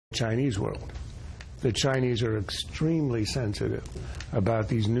Chinese world. The Chinese are extremely sensitive about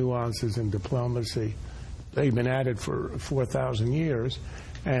these nuances in diplomacy. They've been at it for 4,000 years,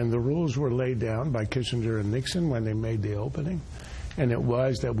 and the rules were laid down by Kissinger and Nixon when they made the opening, and it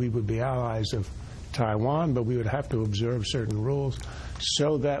was that we would be allies of Taiwan, but we would have to observe certain rules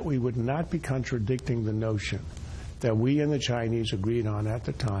so that we would not be contradicting the notion that we and the Chinese agreed on at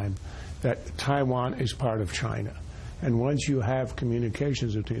the time that Taiwan is part of China. And once you have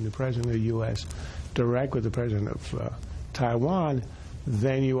communications between the President of the U.S. direct with the President of Taiwan,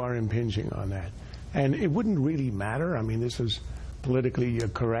 then you are impinging on that. And it wouldn't really matter. I mean, this is politically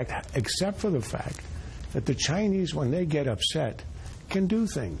correct, except for the fact that the Chinese, when they get upset, can do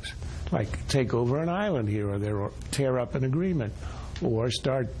things like take over an island here or there, or tear up an agreement, or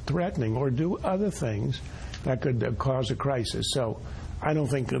start threatening, or do other things that could cause a crisis. So I don't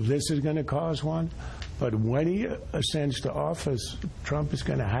think this is going to cause one. But when he ascends to office, Trump is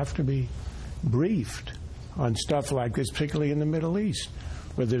going to have to be briefed on stuff like this, particularly in the Middle East,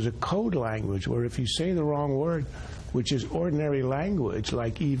 where there's a code language where if you say the wrong word, which is ordinary language,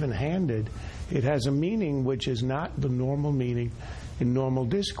 like even-handed, it has a meaning which is not the normal meaning in normal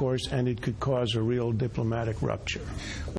discourse, and it could cause a real diplomatic rupture.